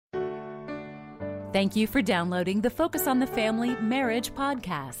Thank you for downloading the Focus on the Family Marriage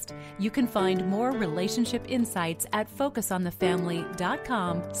podcast. You can find more relationship insights at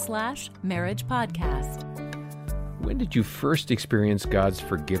focusonthefamily.com/marriage podcast. When did you first experience God's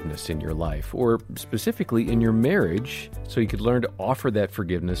forgiveness in your life, or specifically in your marriage, so you could learn to offer that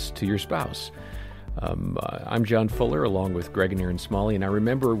forgiveness to your spouse? I'm John Fuller, along with Greg and Erin Smalley, and I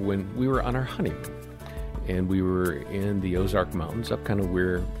remember when we were on our honeymoon, and we were in the Ozark Mountains, up kind of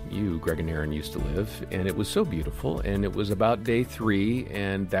where you, Greg and Erin, used to live, and it was so beautiful, and it was about day 3,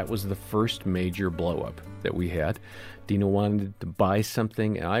 and that was the first major blow-up that we had. Dina wanted to buy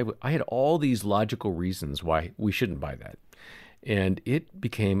something, and I had all these logical reasons why we shouldn't buy that. And it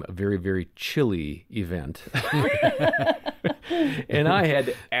became a very, very chilly event. And I had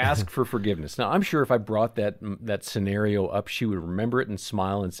to ask for forgiveness. Now, I'm sure if I brought that scenario up, she would remember it and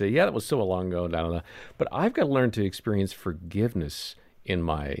smile and say, yeah, that was so long ago. No. But I've got to learn to experience forgiveness in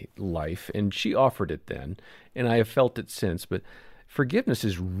my life. And she offered it then, and I have felt it since. But forgiveness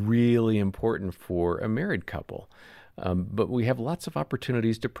is really important for a married couple. But we have lots of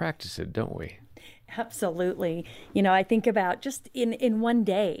opportunities to practice it, don't we? Absolutely. I think about just in one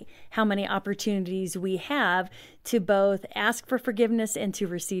day, how many opportunities we have to both ask for forgiveness and to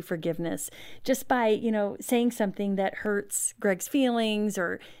receive forgiveness just by, saying something that hurts Greg's feelings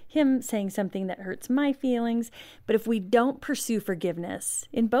or him saying something that hurts my feelings. But if we don't pursue forgiveness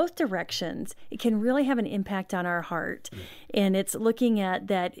in both directions, it can really have an impact on our heart. And it's looking at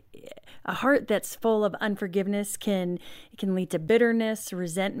that a heart that's full of unforgiveness can lead to bitterness,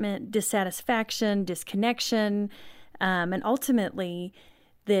 resentment, dissatisfaction, disconnection, and ultimately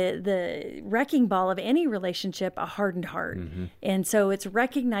the wrecking ball of any relationship, a hardened heart. Mm-hmm. And so it's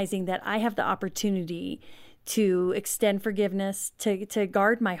recognizing that I have the opportunity to extend forgiveness, to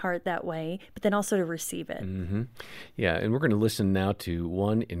guard my heart that way, but then also to receive it. Mm-hmm. Yeah, and we're going to listen now to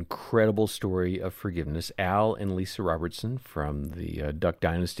one incredible story of forgiveness. Al and Lisa Robertson from the Duck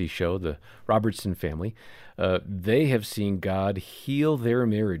Dynasty show, the Robertson family. They have seen God heal their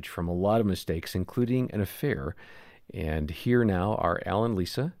marriage from a lot of mistakes, including an affair. And here now are Al and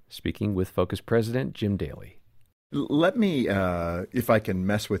Lisa speaking with Focus President Jim Daly. Let me, if I can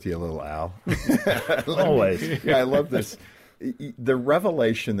mess with you a little, Al. Always. Yeah, I love this. The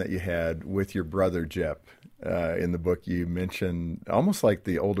revelation that you had with your brother, Jep, in the book, you mentioned almost like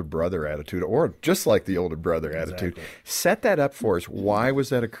the older brother attitude, or just like the older brother attitude. Set that up for us. Why was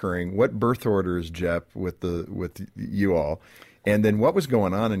that occurring? What birth order is Jep with you all? And then what was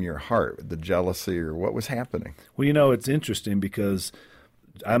going on in your heart, the jealousy, or what was happening? Well, it's interesting because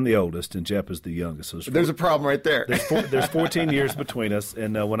I'm the oldest and Jep is the youngest. So there's a problem right there. There's 14 years between us,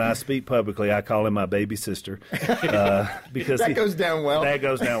 and when I speak publicly, I call him my baby sister because that goes down well. That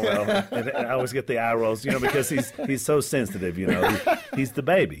goes down well, and I always get the eye rolls, because he's so sensitive. He's the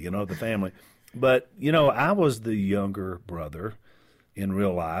baby, the family. But I was the younger brother in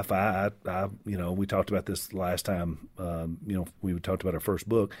real life. I we talked about this last time. We talked about our first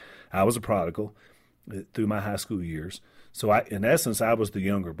book. I was a prodigal through my high school years. So in essence, I was the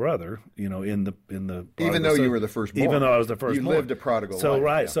younger brother, in the even though you were the firstborn. Even though I was the firstborn. You lived a prodigal life. So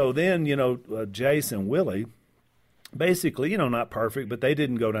right. Yeah. So then, Jace and Willie, basically, not perfect, but they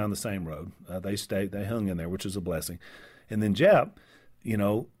didn't go down the same road. They hung in there, which is a blessing. And then Jep,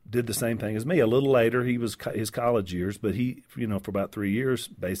 did the same thing as me. A little later, he was his college years, but he, for about 3 years,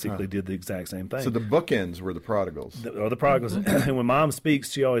 basically did the exact same thing. So the bookends were the prodigals. The prodigals. And when Mom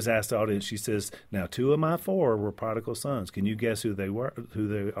speaks, she always asks the audience, she says, now 2 of my 4 were prodigal sons. Can you guess who they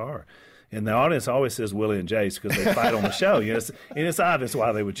are? And the audience always says Willie and Jace because they fight on the show. And it's obvious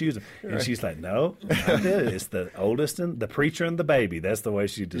why they would choose them. And she's like, no, it's the oldest and the preacher and the baby. That's the way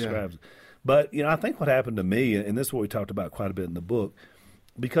she describes it. But, I think what happened to me, and this is what we talked about quite a bit in the book,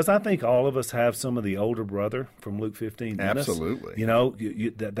 because I think all of us have some of the older brother from Luke 15 in us. Absolutely.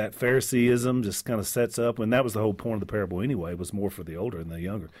 That Phariseeism just kind of sets up, and that was the whole point of the parable anyway, was more for the older than the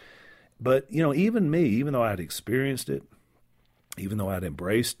younger. But, even me, even though I had experienced it, even though I'd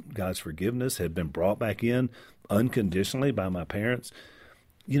embraced God's forgiveness, had been brought back in unconditionally by my parents,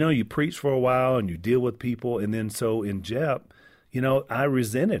 you preach for a while and you deal with people, and then so in Jep, I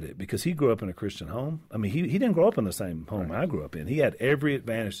resented it because he grew up in a Christian home. I mean, he didn't grow up in the same home I grew up in. He had every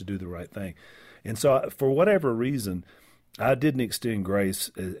advantage to do the right thing. And so for whatever reason, I didn't extend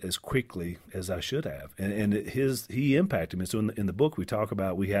grace as quickly as I should have. And he impacted me. So in the book we talk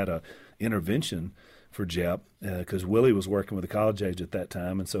about, we had a intervention for Jep because Willie was working with a college age at that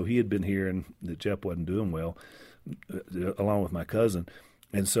time. And so he had been here and Jep wasn't doing well, along with my cousin.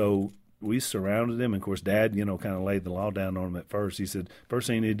 And so we surrounded him. And of course, Dad, kind of laid the law down on him at first. He said, first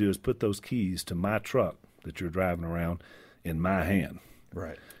thing you need to do is put those keys to my truck that you're driving around in my hand.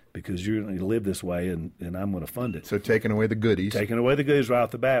 Right. because you're going to live this way, and I'm going to fund it. So taking away the goodies. Taking away the goodies right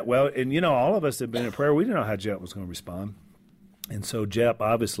off the bat. Well, and, all of us have been in prayer. We didn't know how Jep was going to respond. And so Jep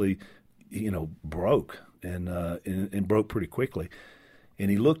obviously, broke and broke pretty quickly. And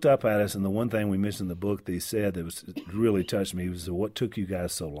he looked up at us, and the one thing we mentioned in the book that he said that really touched me was, what took you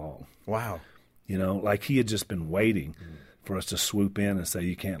guys so long? Wow. Like he had just been waiting for us to swoop in and say,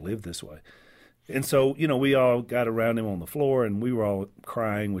 you can't live this way. And so, we all got around him on the floor, and we were all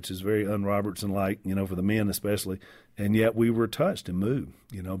crying, which is very un-Robertson-like, for the men especially. And yet we were touched and moved,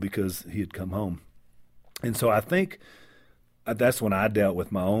 because he had come home. And so I think that's when I dealt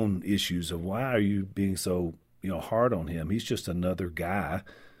with my own issues of, why are you being so, hard on him? He's just another guy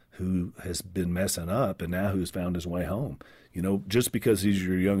who has been messing up and now who's found his way home. Just because he's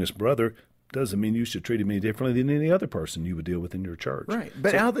your youngest brother doesn't mean you should treat him any differently than any other person you would deal with in your church. Right.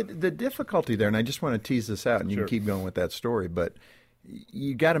 But Al, the difficulty there, and I just want to tease this out, and you can keep going with that story, but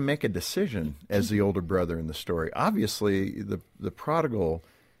you got to make a decision as the older brother in the story. Obviously, the prodigal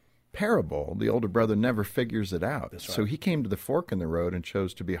parable, the older brother never figures it out. That's right. So he came to the fork in the road and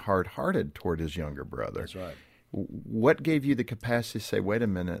chose to be hard-hearted toward his younger brother. That's right. What gave you the capacity to say, wait a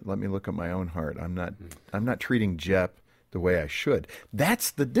minute, let me look at my own heart. I'm not treating Jep the way I should.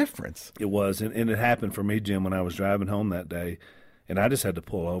 That's the difference. It was, and it happened for me, Jim, when I was driving home that day, and I just had to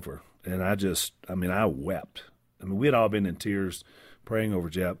pull over, and I wept. We had all been in tears praying over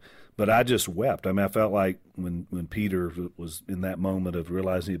Jep, but I just wept. I felt like when Peter was in that moment of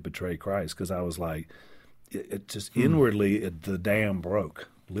realizing he had betrayed Christ, because I was like, it just inwardly, the dam broke,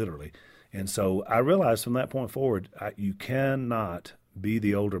 literally. And so I realized from that point forward, you cannot be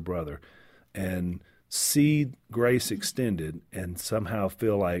the older brother and see grace extended and somehow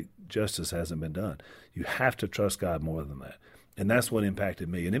feel like justice hasn't been done. You have to trust God more than that. And that's what impacted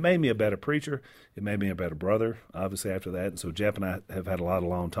me. And it made me a better preacher. It made me a better brother, obviously, after that. And so Jeff and I have had a lot of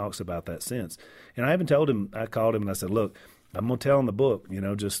long talks about that since. And I even told him, I called him and I said, look, I'm going to tell in the book,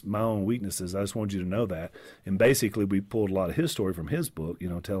 just my own weaknesses. I just wanted you to know that. And basically we pulled a lot of his story from his book,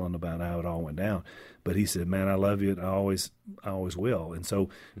 telling about how it all went down. But he said, man, I love you, and I always will. And so,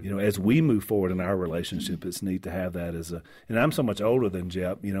 as we move forward in our relationship, it's neat to have that and I'm so much older than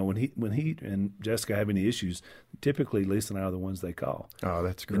Jeff. When he and Jessica have any issues, typically Lisa and I are the ones they call. Oh,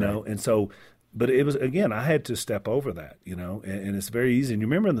 that's great. And so, but it was, again, I had to step over that, and it's very easy. And you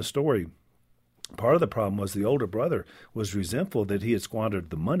remember in the story, part of the problem was the older brother was resentful that he had squandered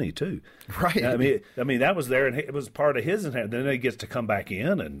the money too. Right. I mean that was there, and it was part of his. And then he gets to come back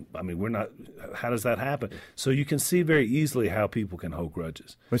in, and we're not. How does that happen? So you can see very easily how people can hold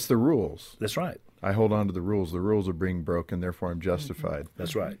grudges. It's the rules. That's right. I hold on to the rules. The rules are being broken, therefore I'm justified.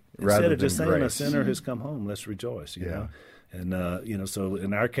 That's right. Rather Instead of just than saying grace. A sinner has come home, let's rejoice. You know. And, so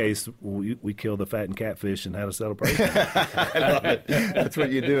in our case, we killed the fattened catfish and had a celebration. I love it. That's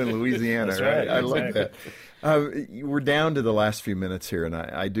what you do in Louisiana, That's right? I exactly. love that. We're down to the last few minutes here, and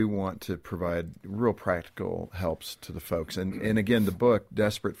I do want to provide real practical helps to the folks. And again, the book,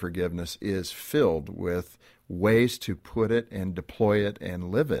 Desperate Forgiveness, is filled with ways to put it and deploy it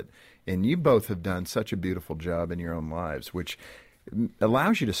and live it. And you both have done such a beautiful job in your own lives, which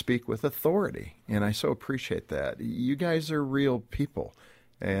allows you to speak with authority, and I so appreciate that. You guys are real people,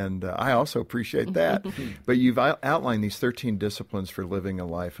 and I also appreciate that. But you've outlined these 13 disciplines for living a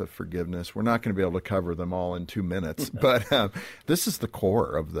life of forgiveness. We're not going to be able to cover them all in 2 minutes, but this is the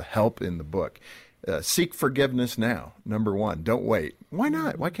core of the help in the book. Seek forgiveness now, number 1. Don't wait. Why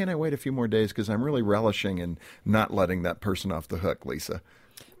not? Why can't I wait a few more days? Because I'm really relishing in not letting that person off the hook, Lisa.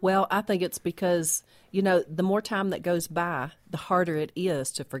 Well, I think it's because, the more time that goes by, the harder it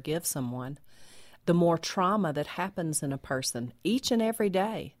is to forgive someone. The more trauma that happens in a person each and every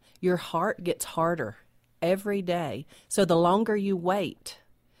day. Your heart gets harder every day. So the longer you wait,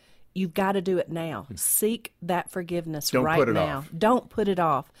 you've got to do it now. Seek that forgiveness Don't right put it now. off. Don't put it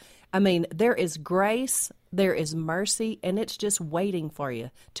off. There is grace, there is mercy, and it's just waiting for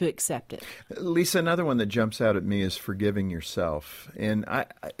you to accept it. Lisa, another one that jumps out at me is forgiving yourself. And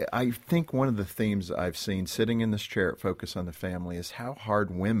I think one of the themes I've seen sitting in this chair at Focus on the Family is how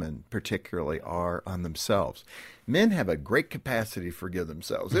hard women particularly are on themselves. Men have a great capacity to forgive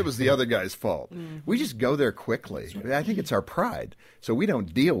themselves. It was the other guy's fault. We just go there quickly. I think it's our pride, so we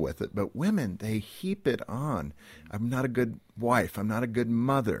don't deal with it. But women, they heap it on. I'm not a good wife. I'm not a good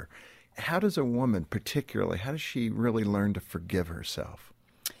mother. How does a woman particularly, how does she really learn to forgive herself?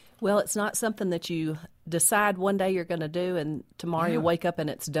 Well, it's not something that you decide one day you're going to do and tomorrow you wake up and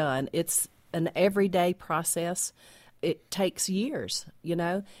it's done. It's an everyday process. It takes years,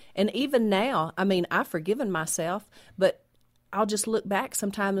 And even now, I've forgiven myself, but I'll just look back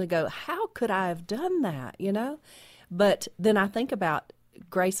sometimes and go, how could I have done that, But then I think about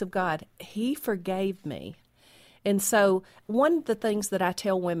grace of God, He forgave me. And so one of the things that I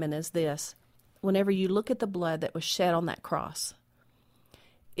tell women is this: whenever you look at the blood that was shed on that cross,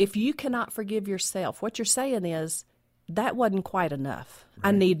 if you cannot forgive yourself, what you're saying is, that wasn't quite enough. Right.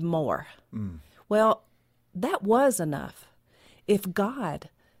 I need more. Well, that was enough. If God,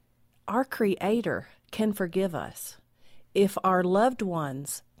 our Creator, can forgive us, if our loved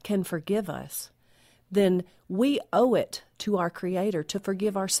ones can forgive us, then we owe it to our Creator to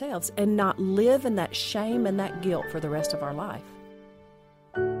forgive ourselves and not live in that shame and that guilt for the rest of our life.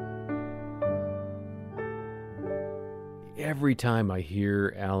 Every time I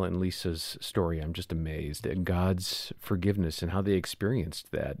hear Al and Lisa's story, I'm just amazed at God's forgiveness and how they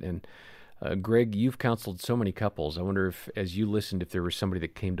experienced that. And Greg, you've counseled so many couples. I wonder if, as you listened, if there was somebody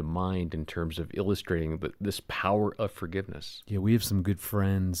that came to mind in terms of illustrating this power of forgiveness. Yeah, we have some good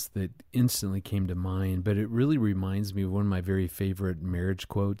friends that instantly came to mind, but it really reminds me of one of my very favorite marriage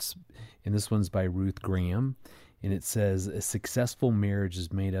quotes, and this one's by Ruth Graham, and it says, "A successful marriage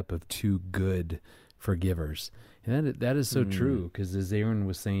is made up of two good forgivers." And that is so true, because as Erin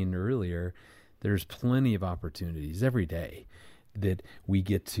was saying earlier, there's plenty of opportunities every day that we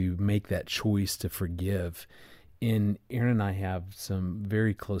get to make that choice to forgive. And Erin and I have some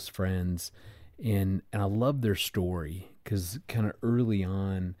very close friends, and I love their story, because kind of early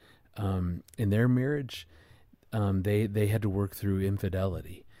on in their marriage, they had to work through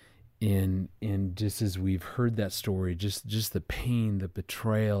infidelity. And just as we've heard that story, just the pain, the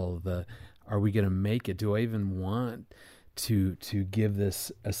betrayal, are we going to make it? Do I even want to give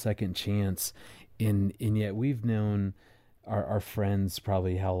this a second chance? And yet we've known our friends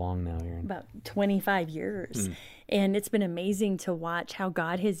probably how long now, Erin? About 25 years. And it's been amazing to watch how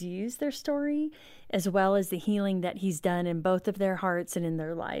God has used their story, as well as the healing that He's done in both of their hearts and in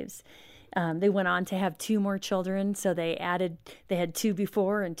their lives. They went on to have 2 more children, so they had 2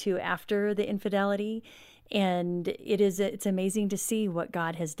 before and 2 after the infidelity. And it's amazing to see what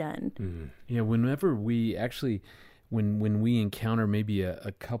God has done. Yeah, whenever we actually, when we encounter maybe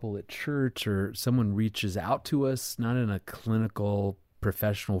a couple at church, or someone reaches out to us, not in a clinical,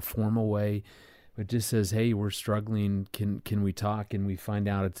 professional, formal way, but just says, "Hey, we're struggling, can we talk?" and we find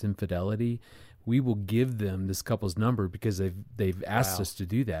out it's infidelity, we will give them this couple's number, because they've asked us to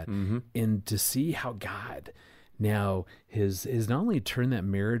do that. And to see how God now has not only turned that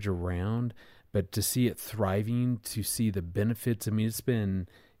marriage around, but to see it thriving, to see the benefits. I mean, it's been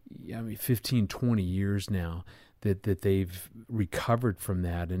 15, 20 years now that they've recovered from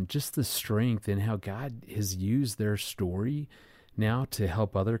that, and just the strength and how God has used their story now to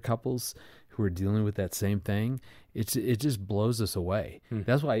help other couples who are dealing with that same thing. It just blows us away.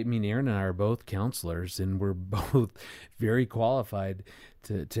 That's why, Erin and I are both counselors, and we're both very qualified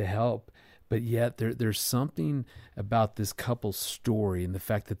to help. But yet there's something about this couple's story and the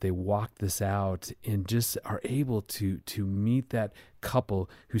fact that they walked this out and just are able to meet that couple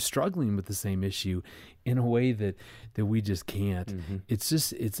who's struggling with the same issue in a way that we just can't.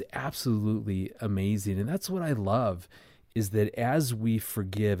 It's absolutely amazing. And that's what I love, is that as we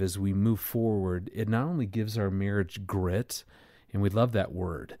forgive, as we move forward, it not only gives our marriage grit, and we love that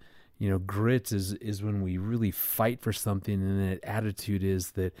word. Grit is when we really fight for something, and that attitude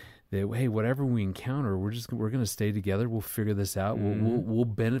is that hey, whatever we encounter, we're going to stay together. We'll figure this out. We'll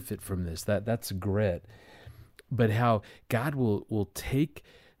benefit from this. That's grit. But how God will take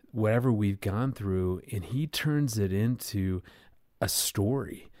whatever we've gone through, and He turns it into a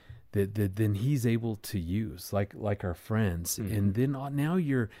story that then He's able to use, like our friends. And then now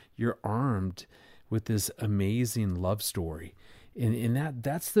you're armed with this amazing love story. And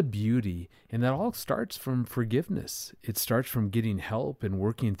that's the beauty, and that all starts from forgiveness. It starts from getting help and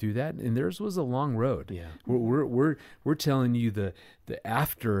working through that. And theirs was a long road. Yeah, we're telling you the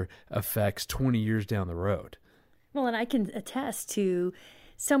after effects 20 years down the road. Well, and I can attest to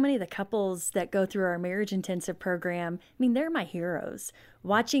so many of the couples that go through our marriage intensive program. They're my heroes.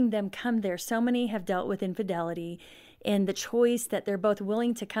 Watching them come there, so many have dealt with infidelity. And the choice that they're both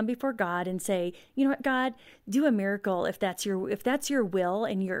willing to come before God and say, "You know what, God, do a miracle if that's your will,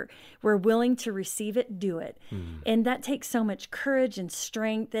 and we're willing to receive it, do it." And that takes so much courage and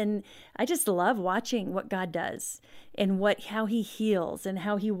strength. And I just love watching what God does, and how He heals, and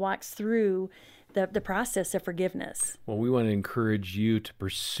how He walks through the process of forgiveness. Well, we want to encourage you to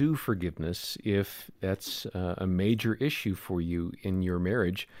pursue forgiveness if that's a major issue for you in your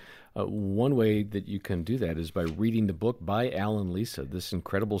marriage. One way that you can do that is by reading the book by Al and Lisa, this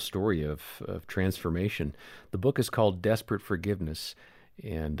incredible story of transformation. The book is called Desperate Forgiveness,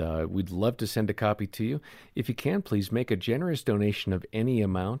 And we'd love to send a copy to you. If you can, please make a generous donation of any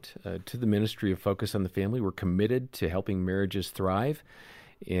amount to the Ministry of Focus on the Family. We're committed to helping marriages thrive,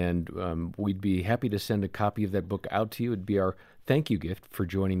 and we'd be happy to send a copy of that book out to you. It'd be our thank you gift for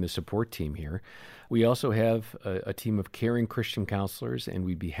joining the support team here. We also have a team of caring Christian counselors, and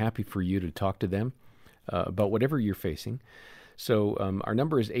we'd be happy for you to talk to them about whatever you're facing. So our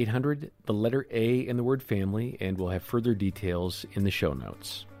number is 800, the letter A in the word family, and we'll have further details in the show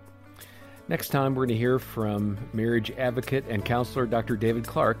notes. Next time, we're going to hear from marriage advocate and counselor Dr. David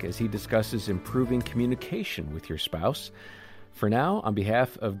Clark as he discusses improving communication with your spouse. For now, on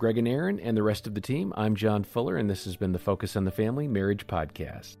behalf of Greg and Erin and the rest of the team, I'm John Fuller, and this has been the Focus on the Family Marriage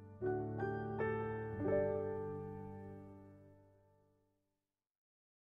Podcast.